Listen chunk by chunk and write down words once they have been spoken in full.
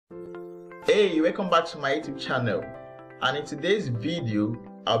Hey, welcome back to my YouTube channel, and in today's video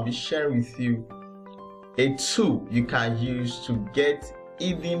I'll be sharing with you a tool you can use to get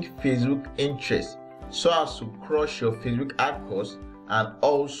hidden Facebook interest so as to crush your Facebook ad cost and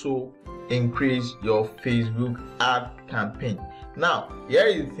also increase your Facebook ad campaign. Now, here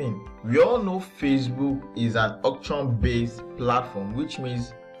is the thing. We all know Facebook is an auction-based platform, which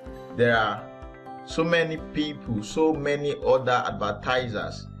means there are so many people, so many other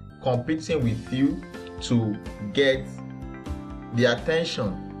advertisers competing with you to get the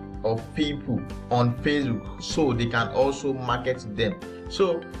attention of people on Facebook so they can also market to them.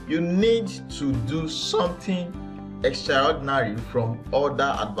 So you need to do something extraordinary from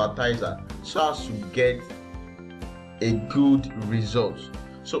other advertisers so as to get a good result.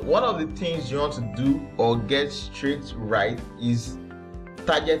 So one of the things you want to do or get straight right is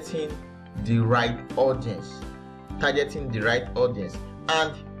targeting the right audience.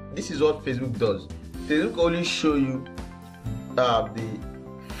 And this is what Facebook does. Facebook only show you the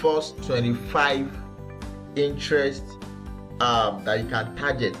first 25 interests that you can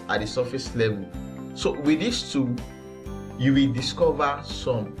target at the surface level. So with this tool, you will discover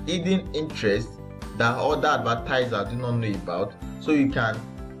some hidden interests that other advertisers do not know about, so you can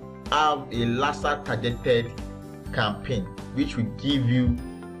have a laser targeted campaign which will give you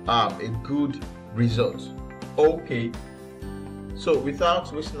a good result. Okay, so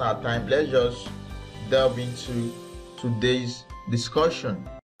without wasting our time, let's just delve into today's discussion.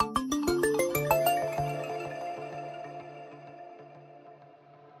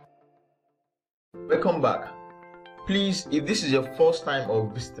 Welcome back. Please, if this is your first time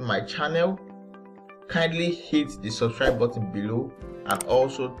of visiting my channel, kindly hit the subscribe button below and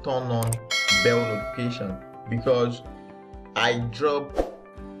also turn on bell notification, because I drop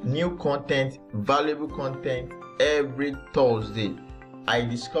new content, valuable content every Thursday. I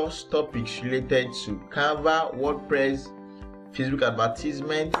discuss topics related to Canva, WordPress, Facebook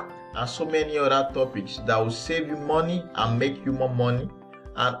advertisement, and so many other topics that will save you money and make you more money,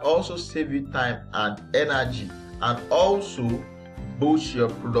 and also save you time and energy, and also boost your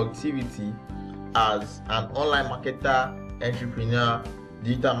productivity as an online marketer, entrepreneur,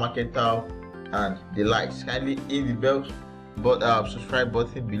 digital marketer, and the likes. Kindly hit the bell subscribe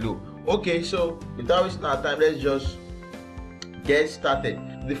button below. Okay, so without wasting our time, let's just get started.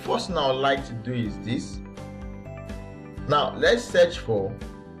 The first thing I would like to do is this. Now let's search for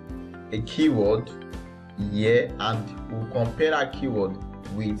a keyword here, and we'll compare that keyword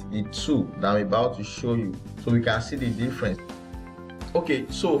with the tool that I'm about to show you so we can see the difference. Okay,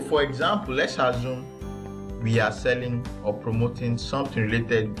 so for example, let's assume we are selling or promoting something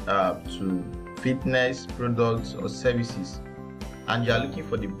related to fitness products or services, and you are looking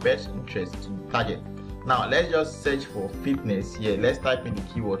for the best interest to target. Now let's just search for fitness here. Let's type in the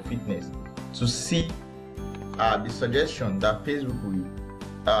keyword fitness to see the suggestion that Facebook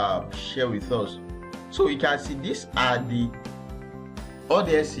will share with us. So you can see these are the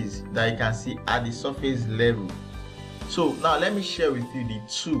audiences that you can see at the surface level. So now let me share with you the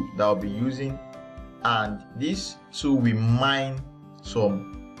tool that I'll be using, and this tool will mine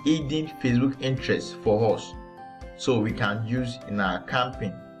some hidden Facebook interest for us so we can use in our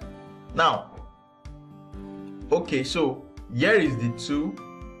campaign. Now, okay, so here is the tool.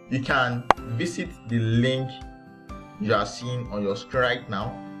 You can visit the link you are seeing on your screen right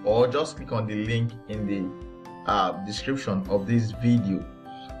now, or just click on the link in the description of this video.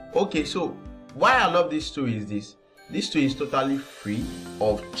 Okay, so why I love this tool is this tool is totally free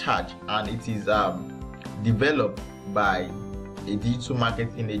of charge, and it is developed by a digital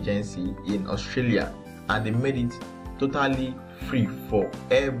marketing agency in Australia, and they made it totally free for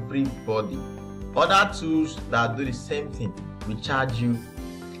everybody. Other tools that do the same thing will charge you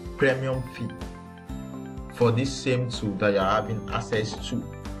premium fee for this same tool that you are having access to.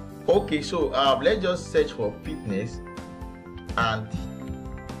 Okay, so let's just search for fitness and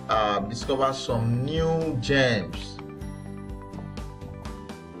discover some new gems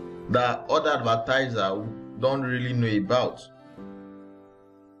that other advertisers don't really know about.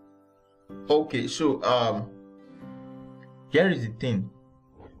 Okay, so here is the thing.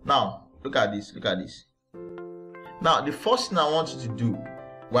 Now look at this. Now the first thing I want you to do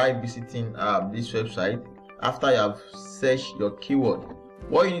while visiting this website, after you have searched your keyword,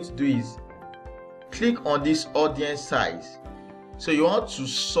 what you need to do is click on this audience size. So you want to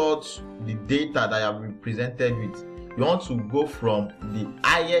sort the data that you have been presented with. You want to go from the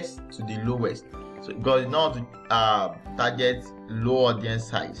highest to the lowest, so because you want to target low audience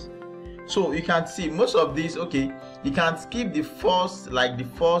size. So you can see most of these. Okay, you can skip the first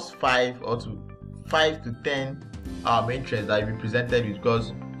 5 or 5 to 10 interests that you presented with,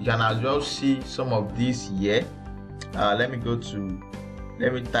 because you can as well see some of these here. Let me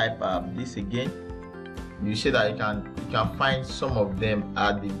type this again. You see that you can find some of them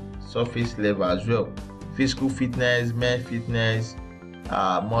at the surface level as well. Physical fitness, men fitness,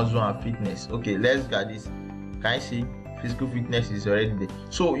 muscle and fitness. Okay, let's get this. Can you see physical fitness is already there?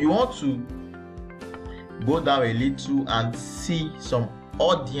 So you want to go down a little and see some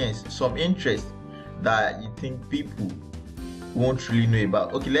audience, some interest that you think people won't really know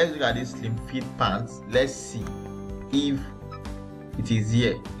about. Okay, let's look at this slim fit pants. Let's see if it is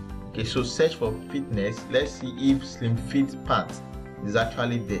here. Okay, so search for fitness. Let's see if slim fit pants is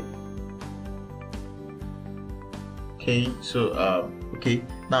actually there. Okay, so okay,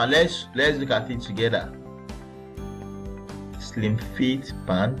 now let's look at it together. Slim fit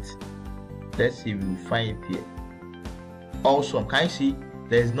pants. Let's see if we find it here. Awesome. Can you see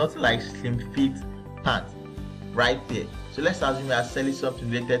there's nothing like slim fit pants right there? So let's assume you are selling something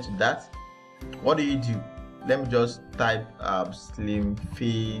related to that. What do? Let me just type slim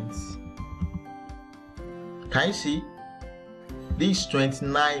fit. Can you see this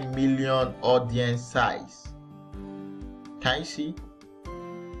 29 million audience size? Can you see?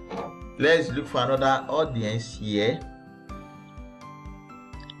 Let's look for another audience here.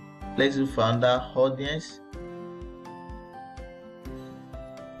 Let's look for another audience.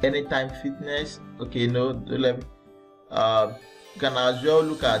 Anytime fitness. Okay, no, let me. You can as well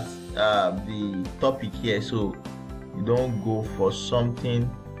look at the topic here, so you don't go for something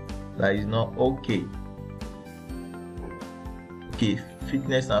that is not okay. Okay,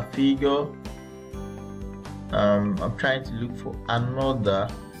 fitness and figure. I'm trying to look for another,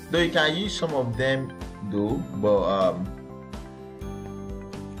 though you can use some of them though, but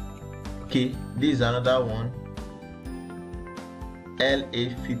okay, this is another one. LA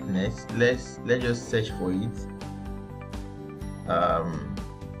fitness. Let's just search for it.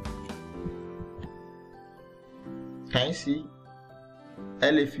 Can you see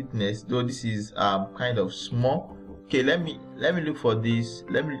LA fitness? Though this is kind of small. Okay, let me look for this.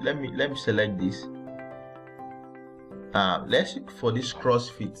 Let me select this. Let's look for this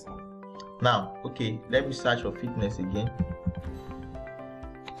CrossFit. Now, okay, let me search for fitness again.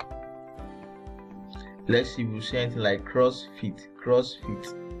 Let's see if we see anything like CrossFit.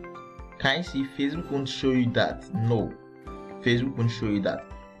 Can you see Facebook won't show you that? No, Facebook won't show you that.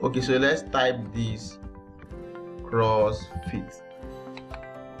 Okay, so let's type this CrossFit.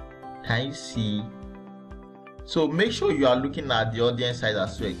 Can you see? So make sure you are looking at the audience size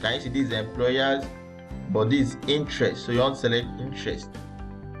as well. Can you see these employers? But this is interest, so you want to select interest.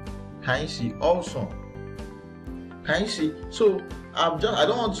 Can you see? Awesome. Can you see? So I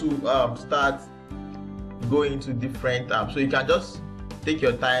don't want to start going into different so you can just take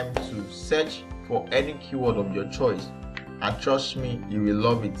your time to search for any keyword of your choice, and trust me, you will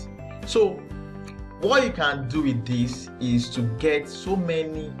love it. So what you can do with this is to get so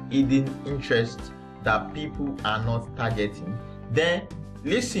many hidden interests that people are not targeting. Then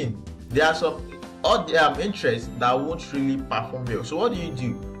listen, there are some interests that won't really perform well. So what do?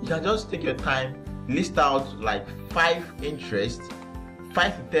 You can just take your time, list out like 5 interests,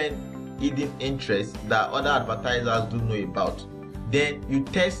 5 to 10 hidden interests that other advertisers don't know about. Then you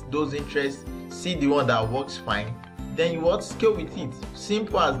test those interests, see the one that works fine, then you want to scale with it.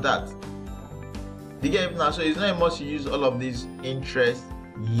 Simple as that. You get it now? So it's not a must to use all of these interests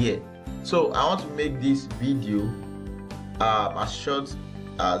here. So I want to make this video as short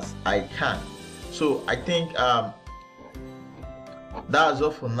as I can. So I think that's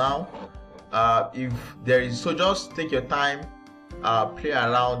all for now. If there is, so just take your time, play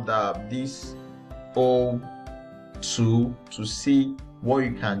around this whole tool to see what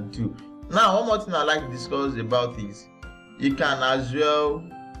you can do. Now, one more thing I'd like to discuss about is you can as well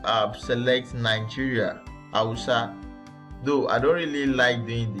select Nigeria, Hausa. Though I don't really like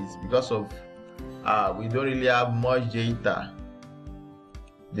doing this because of we don't really have much data.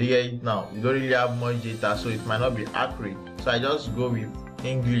 Do you get it now? We don't really have much data, so it might not be accurate. So I just go with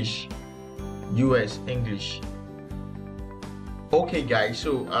English, US English. Okay guys,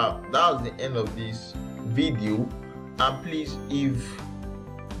 so that was the end of this video. And please, if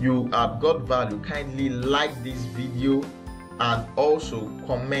you have got value, kindly like this video and also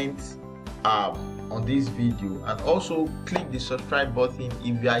comment on this video, and also click the subscribe button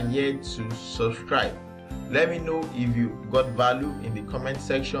if you are yet to subscribe. Let me know if you got value in the comment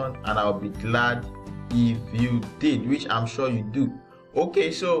section, and I'll be glad if you did, which I'm sure you do.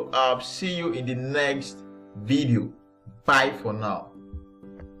 Okay, so see you in the next video. Bye for now.